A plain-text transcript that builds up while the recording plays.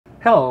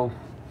Hello.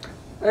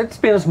 It's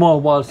been a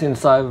small while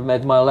since I've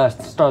made my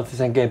last Starfish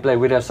gameplay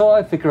video, so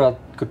I figured out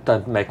good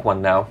time to make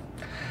one now.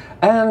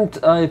 And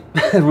I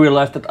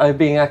realized that I've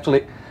been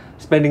actually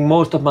spending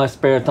most of my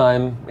spare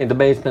time in the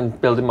basement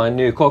building my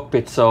new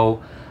cockpit,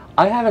 so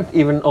I haven't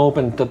even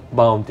opened the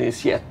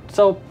bounties yet.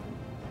 So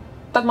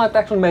that might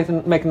actually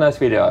make a nice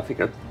video, I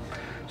figured.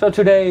 So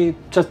today,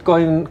 just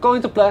going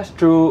to blast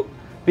through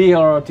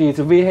VLRT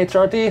to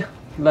VHRT,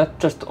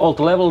 just all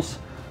the levels,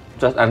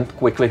 and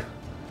quickly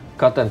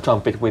cut and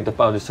jump between the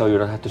bounties so you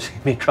don't have to see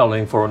me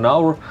traveling for an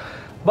hour.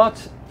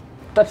 But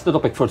that's the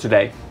topic for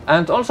today.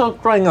 And also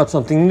trying out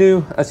something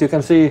new. As you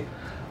can see,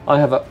 I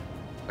have a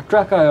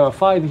TrackIR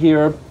 5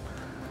 here.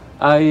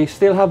 I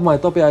still have my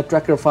Tobii Eye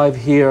Tracker 5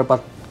 here,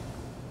 but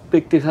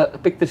picked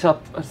this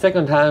up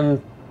second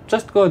hand,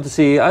 just going to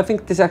see. I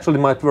think this actually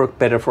might work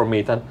better for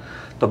me than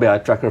Tobii Eye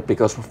Tracker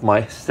because of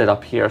my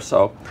setup here.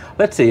 So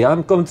let's see,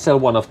 I'm going to sell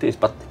one of these,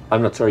 but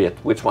I'm not sure yet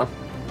which one.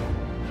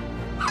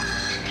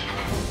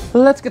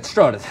 Let's get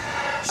started.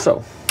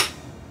 So,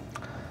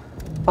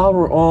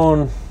 power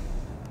on,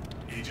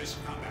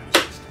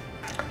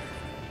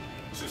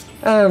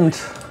 and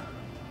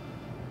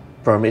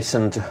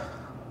permission to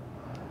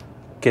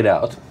get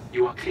out.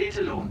 You are clear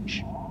to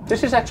launch.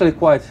 This is actually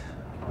quite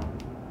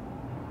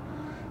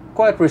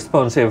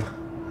responsive.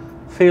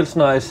 Feels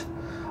nice.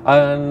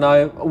 And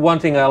one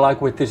thing I like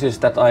with this is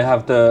that I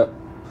have the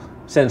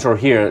sensor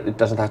here. It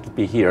doesn't have to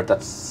be here.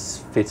 That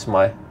fits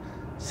my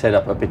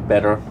setup a bit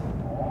better.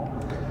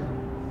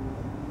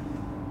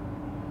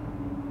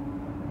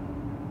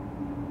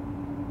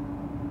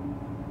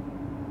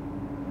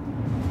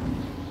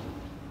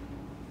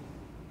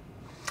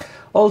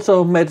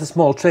 Also made a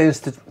small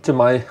change to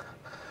my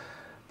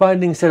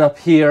binding setup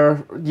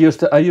here.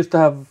 I used to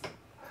have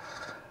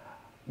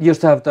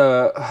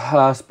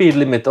the speed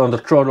limit on the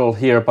throttle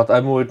here, but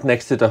I moved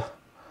next to the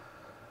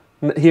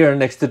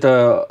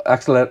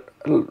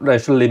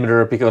acceleration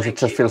limiter because it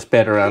just feels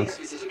better, and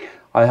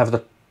I have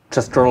the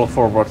just throttle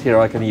forward here.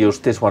 I can use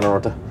this one or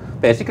the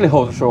basically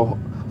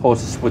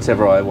hoses,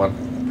 whichever I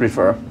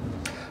prefer.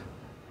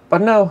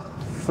 But now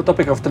for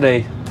topic of the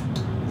day,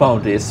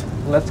 bounties.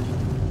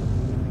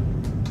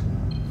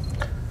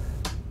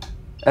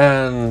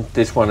 And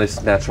this one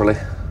is naturally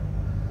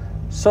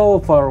so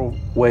far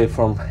away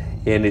from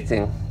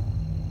anything.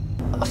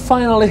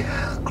 Finally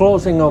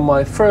closing on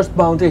my first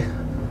bounty,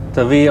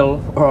 the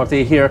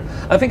VLRT here.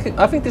 I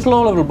think these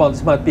low level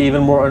bounties might be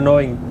even more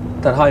annoying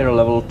than higher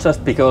level,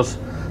 just because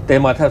they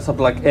might have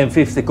something like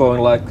M50 going,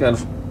 like a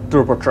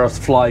turbocharged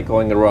fly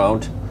going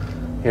around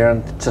here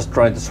and just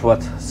trying to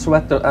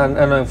sweat an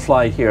annoying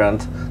fly here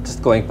and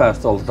just going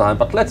past all the time.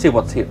 But let's see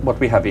what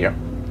we have here.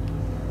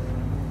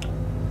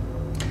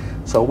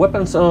 So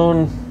weapons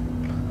on,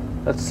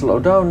 let's slow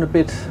down a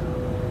bit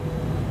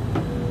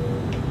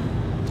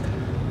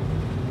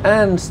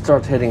and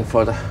start heading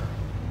for the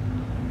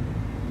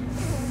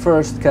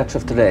first catch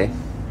of the day.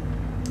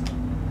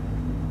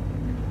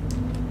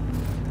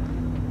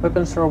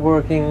 Weapons are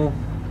working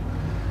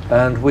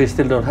and we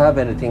still don't have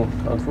anything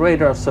on the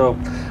radar, so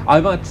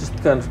I might just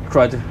kind of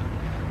try to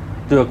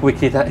do a quick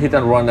hit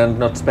and run and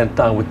not spend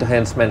time with the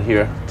henchmen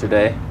here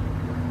today,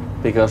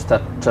 because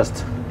that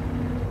just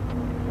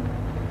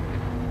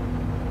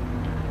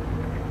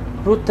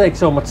would take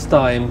so much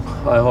time.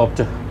 I hope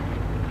to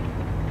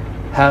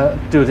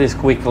do this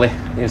quickly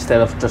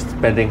instead of just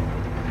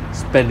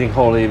spending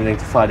whole evening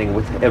fighting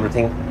with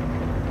everything.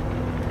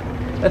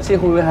 Let's see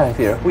who we have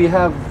here. We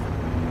have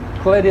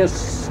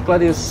Gladius.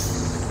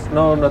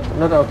 No,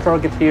 not our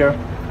target here.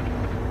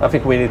 I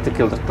think we need to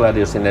kill the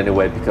Gladius in any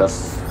way,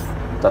 because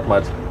that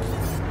might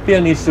be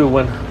an issue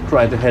when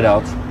trying to head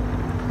out.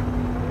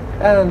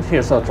 And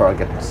here's our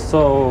target.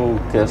 So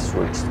guess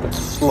we're just going to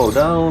slow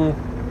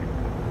down.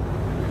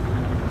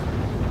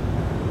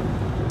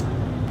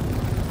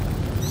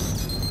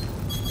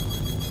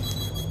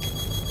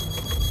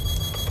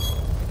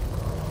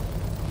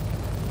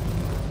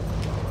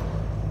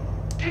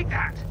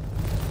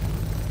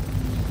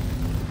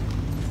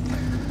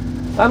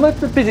 I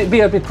might be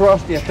a bit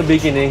rusty at the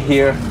beginning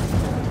here,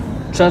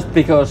 just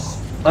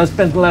because I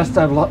spent the last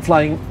time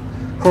flying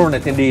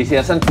Hornet in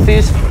DCS, and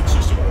these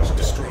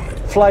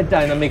flight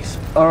dynamics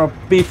are a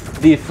bit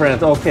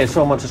different. Okay,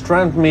 someone just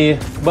rammed me,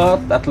 but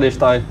at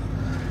least I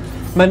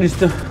managed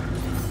to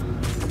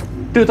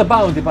do the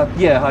bounty. But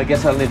yeah, I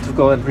guess I'll need to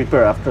go and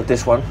repair after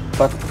this one.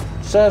 But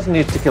just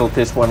need to kill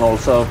this one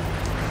also.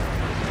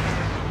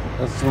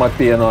 This might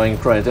be annoying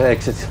trying to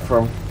exit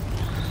from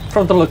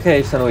the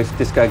location if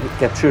this guy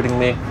kept shooting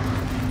me.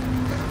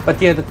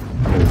 But yeah,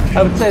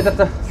 I would say that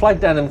the flight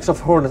dynamics of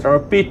Hornet are a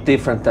bit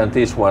different than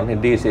this one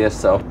in DCS,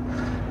 so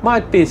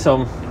might be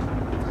some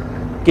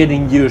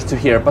getting used to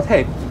here. But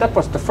hey, that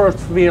was the first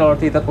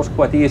VLRT. That was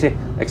quite easy,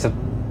 except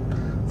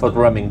for the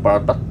ramming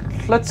part. But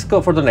let's go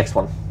for the next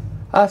one.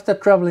 After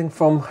traveling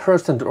from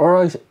Hurston to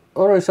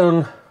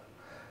Horizon,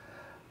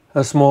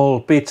 a small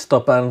pit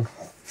stop and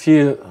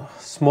few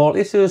small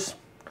issues,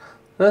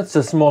 that's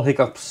just small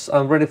hiccups,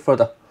 I'm ready for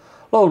the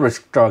low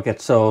risk target,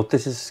 so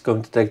this is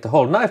going to take the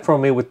whole night from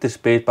me with this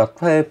speed, but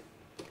hey,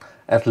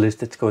 at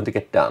least it's going to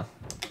get done.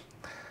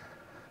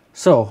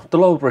 So, the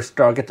low risk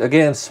target,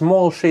 again,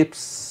 small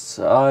ships.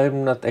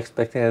 I'm not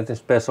expecting anything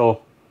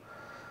special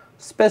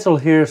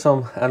here,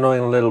 some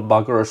annoying little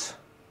buggers.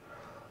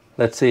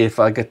 Let's see if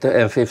I get the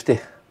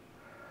M50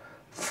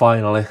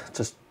 finally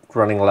just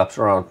running laps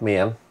around me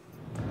and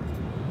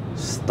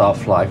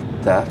stuff like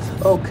that.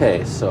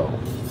 Okay, so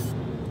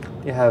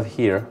you have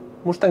here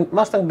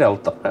Mustang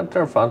Delta, and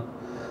they're fun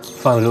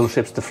little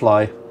ships to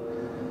fly,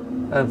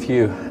 and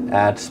few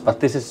ads, but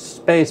this is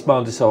space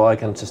bounty, so I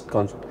can just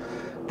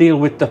deal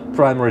with the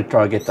primary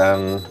target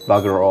and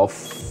bugger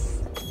off.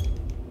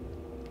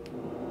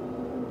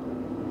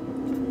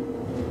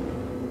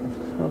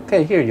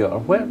 Okay, here you are.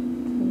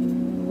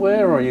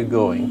 Where are you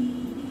going?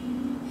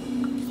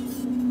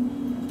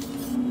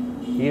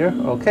 Here,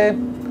 okay.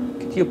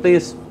 Could you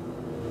please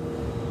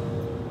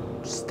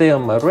stay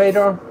on my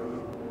radar?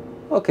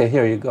 Okay,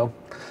 here you go.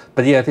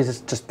 But yeah, this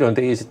is just going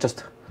to be easy.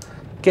 Just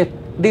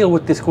deal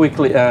with this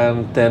quickly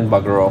and then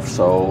bugger off,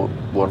 so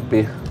it won't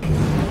be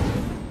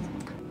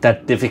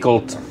that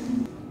difficult.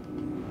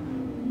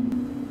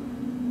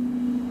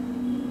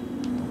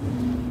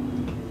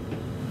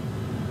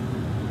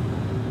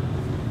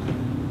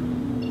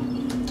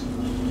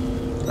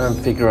 And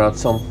figure out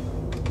some,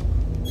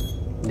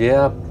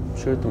 yeah,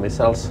 shoot the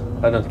missiles,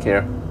 I don't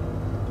care.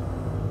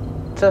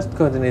 Just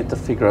going to need to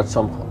figure out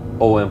some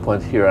OM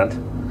point here and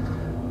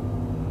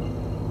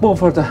move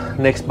for the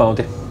next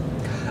bounty.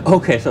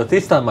 Okay, so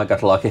this time I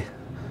got lucky.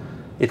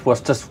 It was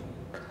just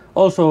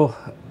also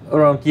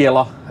around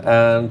yellow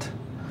and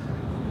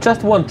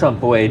just one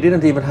jump away.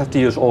 Didn't even have to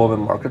use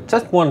OM marker,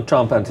 just one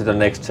jump into the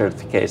next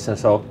certification.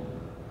 So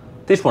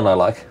this one I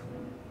like.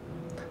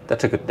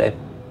 That's a good day.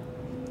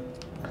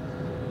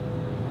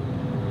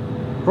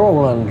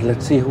 Roland,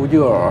 let's see who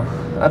you are.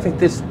 I think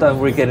this time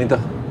we're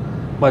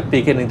might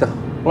be getting the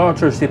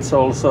larger ships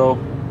also.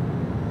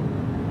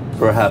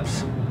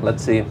 Perhaps.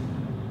 Let's see.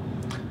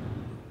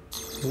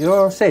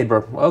 You're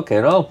Saber.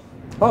 Okay, now.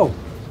 Oh.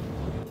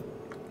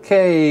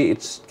 Okay,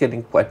 it's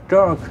getting quite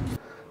dark.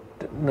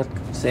 Not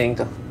seeing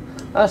the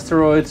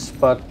asteroids,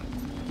 but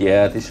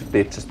yeah, this should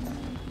be just.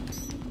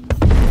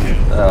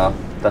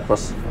 That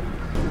was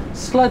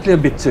slightly a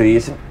bit too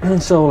easy.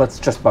 So let's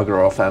just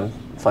bugger off and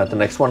find the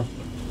next one.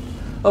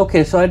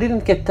 Okay, so I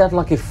didn't get that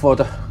lucky for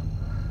the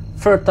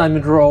third time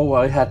in a row.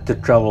 I had to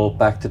travel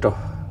back to the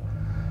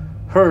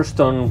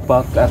Hurston,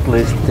 but at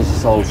least this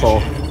is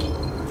also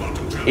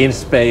in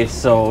space,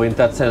 so in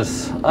that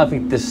sense I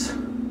think this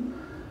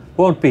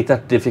won't be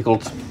that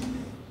difficult.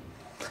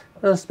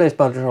 Space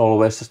bounties are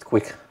always just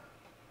quick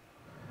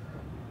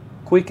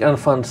and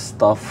fun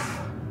stuff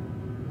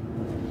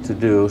to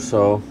do,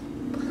 so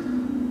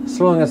as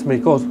long as we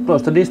go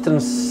close the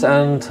distance,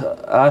 and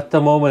at the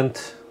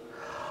moment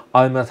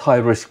I'm at high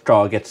risk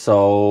target,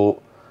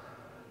 so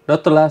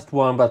not the last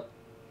one but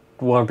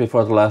one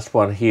before the last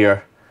one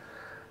here,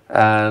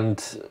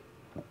 and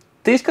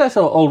these guys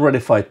are already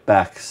fight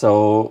back,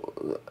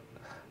 so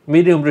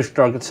medium risk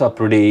targets are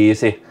pretty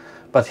easy,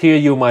 but here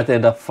you might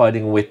end up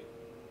fighting with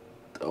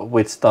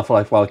stuff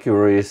like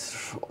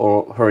Valkyries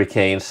or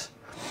Hurricanes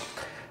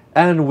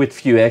and with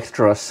few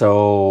extras,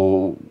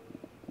 so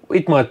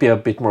it might be a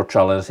bit more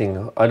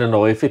challenging. I don't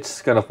know if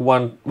it's kind of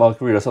one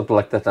Valkyrie or something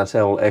like that and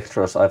several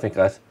extras. I think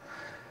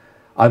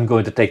I'm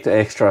going to take the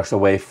extras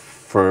away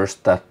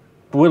first. That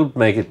will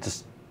make it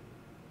just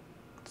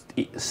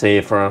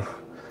safer.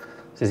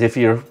 Since if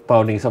you're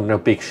pounding some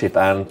big ship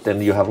and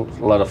then you have a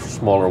lot of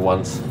smaller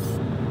ones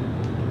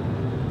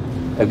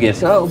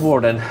against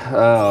Warden,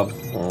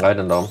 I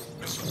don't know.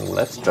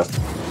 Let's just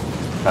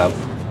have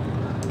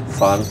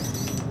fun.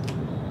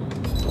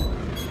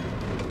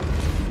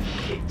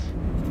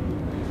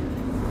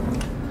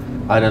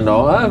 I don't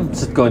know. I'm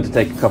just going to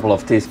take a couple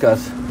of these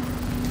guys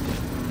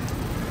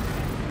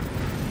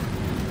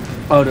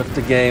out of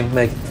the game,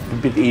 make it a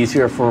bit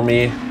easier for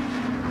me.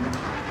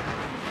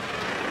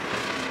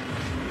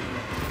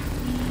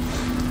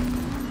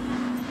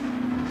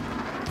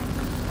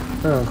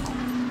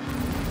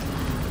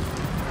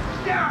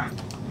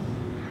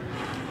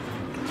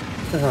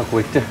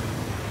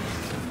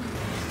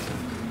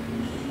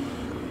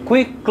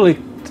 Quickly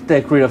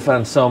take rid of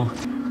and some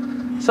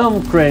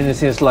training,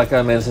 since like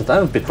I mentioned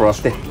I'm a bit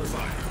rusty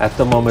at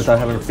the moment. I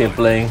haven't been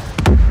playing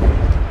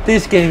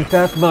this game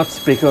that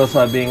much because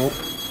I've been...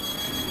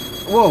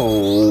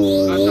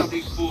 Whoa!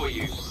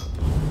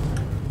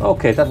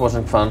 Okay, that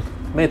wasn't fun.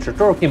 Major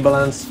torque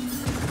imbalance.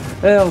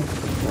 Well,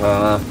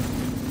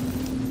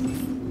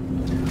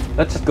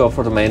 let's just go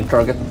for the main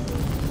target.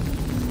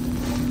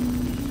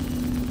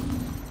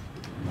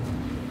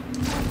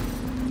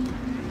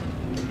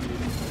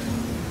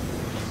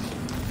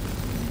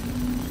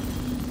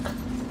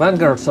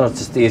 Vanguards are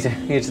just easy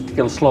to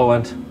kill slow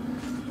and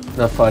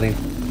not fighting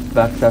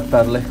back that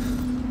badly.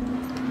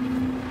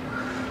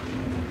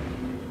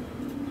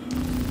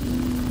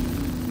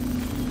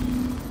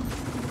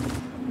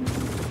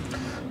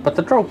 But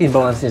the torque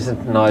imbalance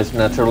isn't nice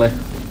naturally.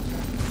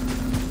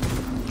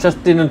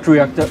 Just didn't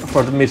react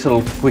for the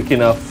missile quick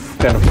enough,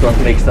 kind of got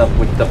mixed up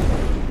with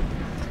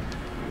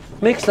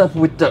mixed up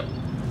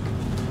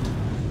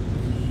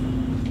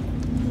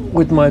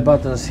with my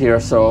buttons here,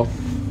 so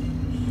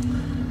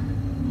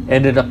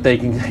ended up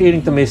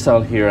hitting the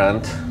missile here,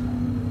 and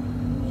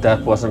that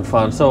wasn't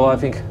fun. So I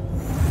think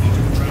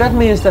that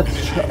means that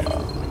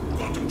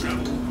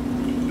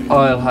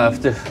I'll have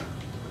to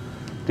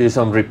do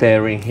some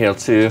repairing here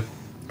too.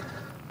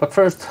 But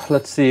first,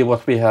 let's see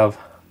what we have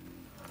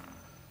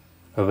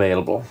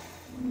available.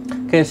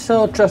 Okay,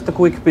 so just a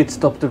quick pit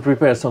stop to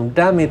repair some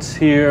damage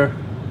here.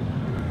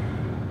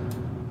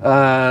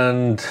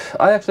 And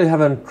I actually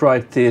haven't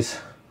tried this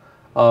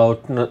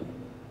out,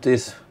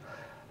 this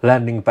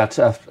landing pads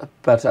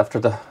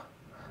after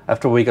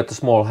we got the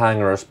small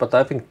hangars, but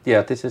I think,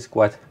 yeah, this is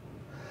quite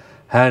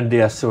handy.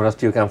 As soon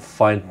as you can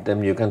find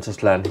them, you can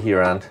just land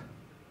here and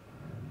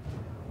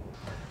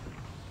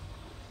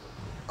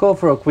go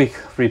for a quick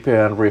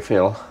repair and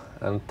refill,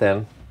 and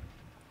then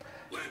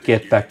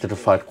get back to the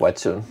fight quite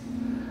soon.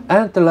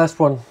 And the last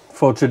one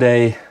for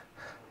today,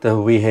 the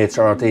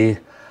VHRT.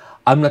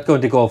 I'm not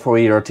going to go for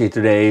ERT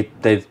today.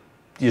 They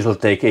usually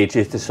take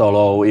ages to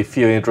solo. If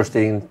you're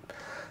interested in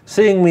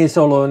seeing me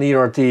solo an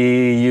ERT,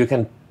 you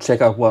can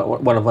check out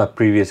one of my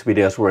previous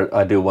videos where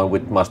I do one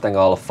with Mustang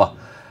Alpha.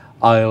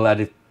 I'll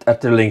add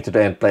the link to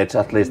the end plates,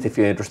 at least if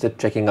you're interested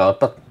checking out.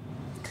 But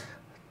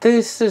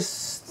this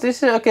is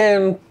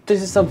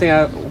something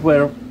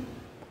where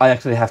I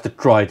actually have to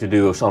try to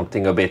do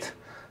something a bit,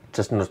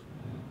 just not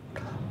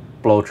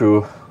blow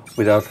through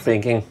without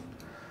thinking.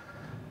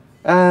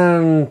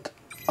 And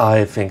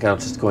I think I'm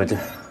just going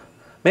to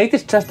make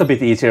this just a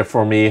bit easier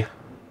for me.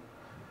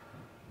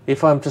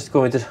 If I'm just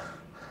going to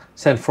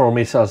send 4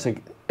 missiles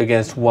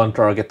against one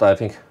target, I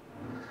think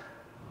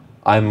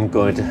I'm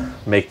going to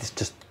make this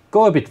just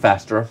go a bit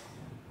faster,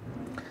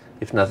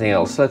 if nothing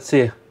else. Let's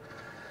see.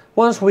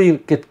 Once we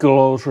get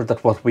closer to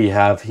what we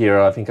have here,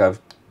 I think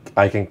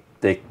I can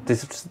take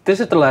this. This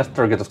is the last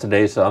target of the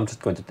day, so I'm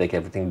just going to take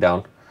everything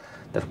down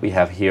that we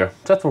have here,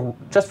 just for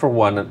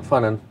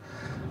fun and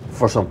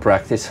for some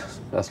practice,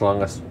 as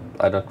long as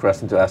I don't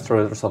crash into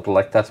asteroid or something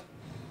like that.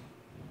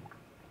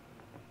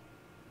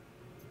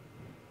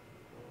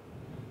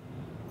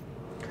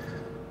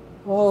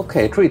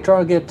 Okay, 3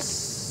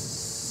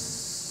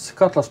 targets.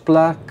 Cutlass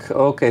black.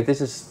 Okay, this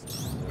is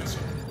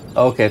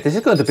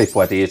going to be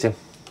quite easy.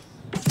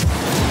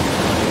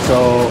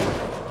 So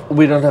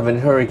we don't have any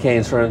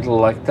hurricanes or anything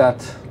like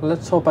that.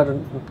 Let's hope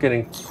I'm not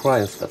getting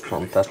crimes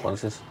from that one.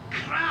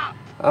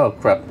 Oh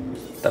crap!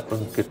 That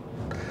wasn't good.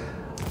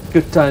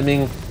 Good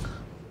timing.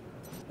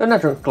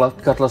 Another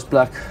Cutlass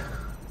black.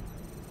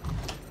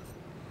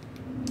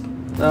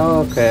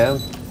 Okay.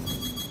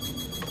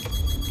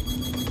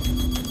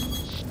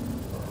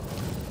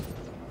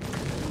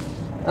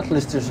 At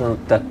least it's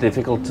not that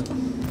difficult to...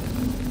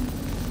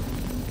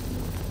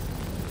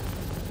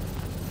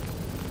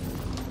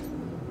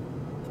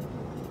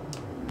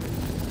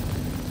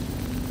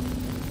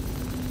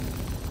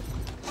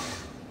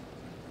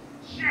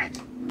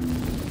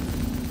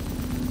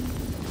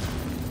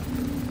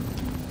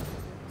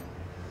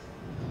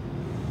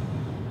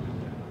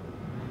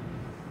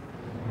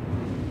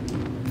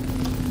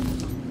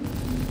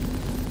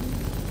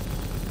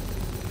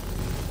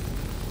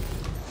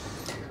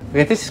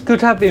 Okay, this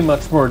could have been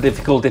much more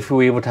difficult if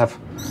we would have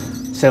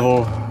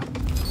several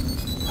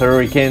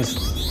hurricanes.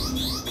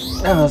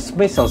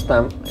 Missile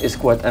spam is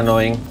quite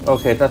annoying.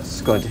 Okay,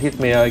 that's going to hit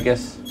me, I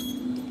guess.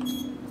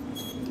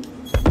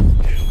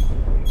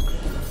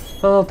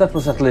 Well, that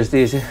was at least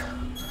easy.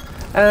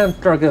 And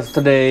target of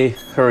the day,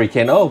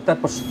 hurricane. Oh, that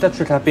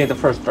should have been the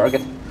first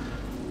target.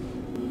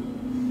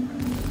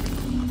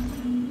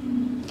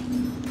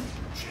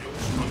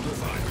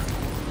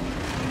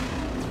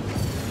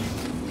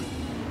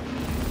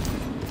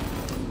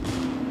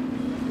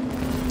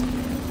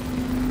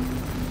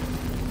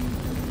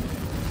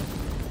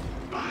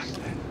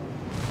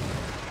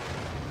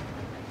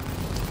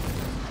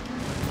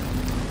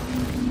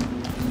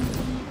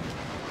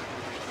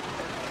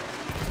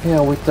 Yeah,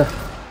 with the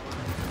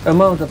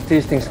amount of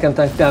these things can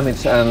tank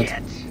damage, and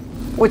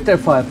with their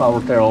firepower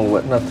they're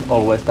not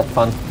always that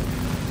fun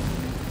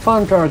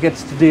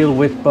targets to deal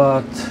with,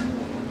 but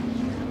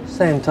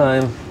same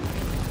time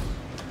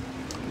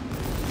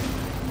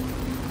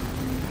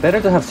better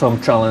to have some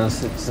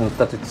challenge. It's not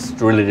that it's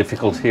really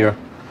difficult here.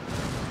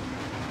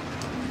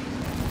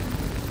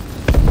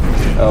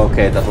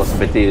 Okay, that was a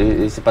bit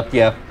easy, but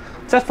yeah,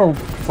 just for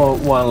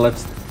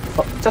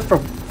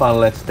fun,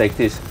 let's take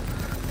these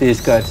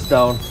guys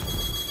down.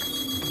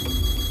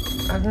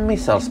 And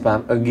missile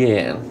spam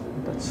again.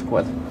 That's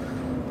quite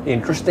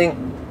interesting.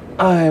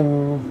 I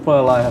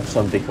have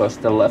some decoys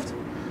still left.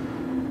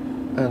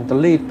 And the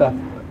lead back.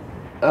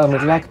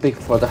 Lag pick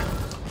for the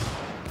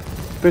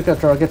bigger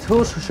target.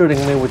 Who's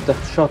shooting me with the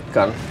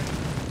shotgun?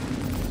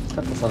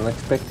 That was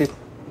unexpected.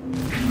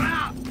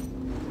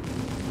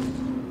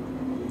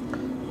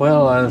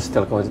 Well, I'm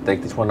still going to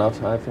take this one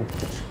out. I think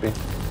it should be.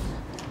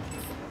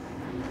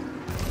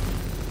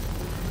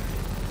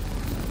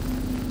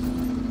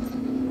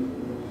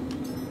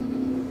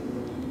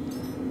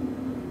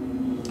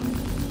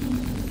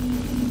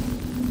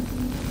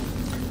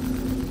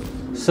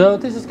 So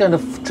this is kind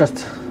of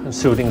just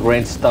shooting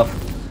range stuff,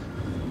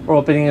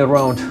 orbiting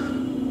around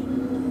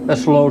a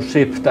slow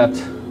ship that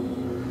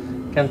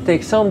can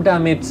take some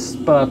damage,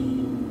 but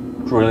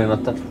really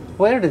not that.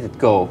 Where did it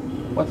go?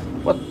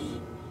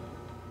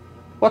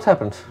 What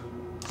happened?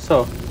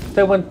 So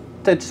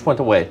they just went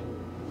away.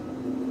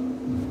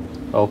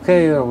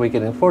 Okay, are we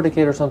getting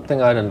 40k or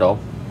something? I don't know.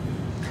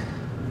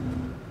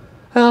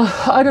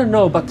 I don't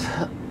know, but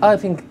I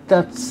think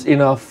that's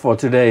enough for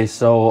today,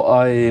 so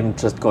I'm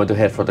just going to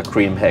head for the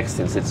cream hex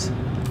since it's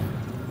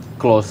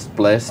closed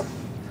place.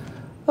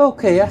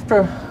 Okay, after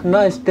a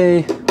nice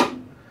day,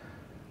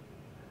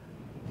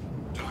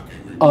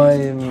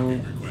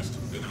 I'm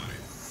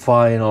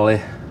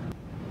finally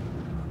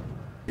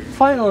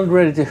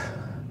ready to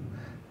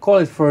call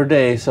it for a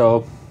day,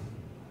 so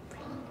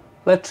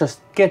let's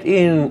just get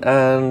in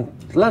and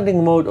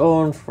landing mode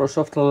on for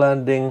soft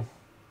landing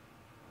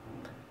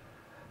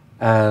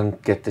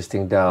and get this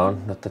thing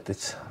down. Not that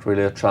it's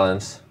really a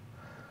challenge,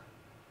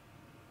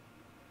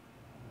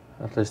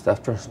 at least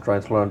after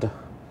trying to learn to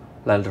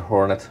land a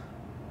Hornet.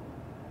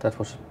 That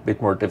was a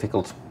bit more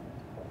difficult.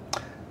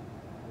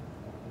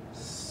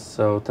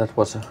 So that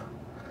was a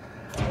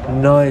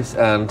nice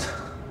and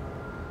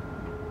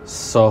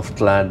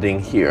soft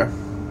landing here.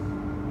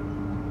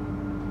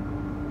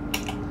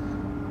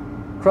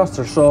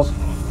 Thrusters off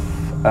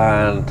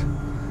and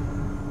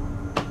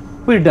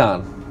we're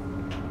done.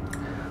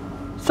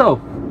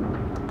 So,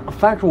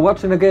 thanks for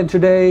watching again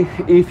today.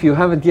 If you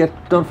haven't yet,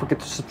 don't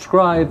forget to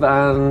subscribe,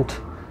 and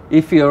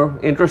if you're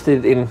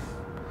interested in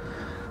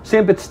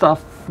simpit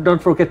stuff, don't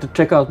forget to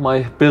check out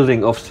my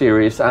building off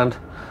series. And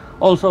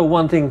also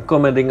one thing,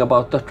 commenting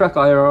about the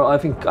TrackIR, I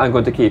think I'm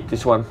going to keep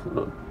this one.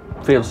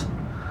 Feels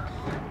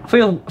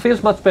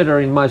much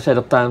better in my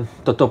setup than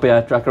the Tobii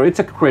Eye Tracker. It's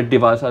a great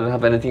device, I don't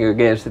have anything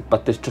against it,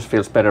 but this just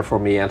feels better for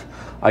me, and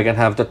I can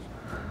have the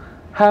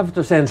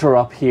sensor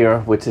up here,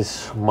 which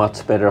is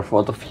much better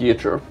for the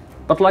future.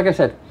 But like I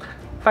said,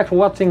 thanks for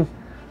watching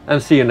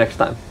and see you next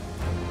time.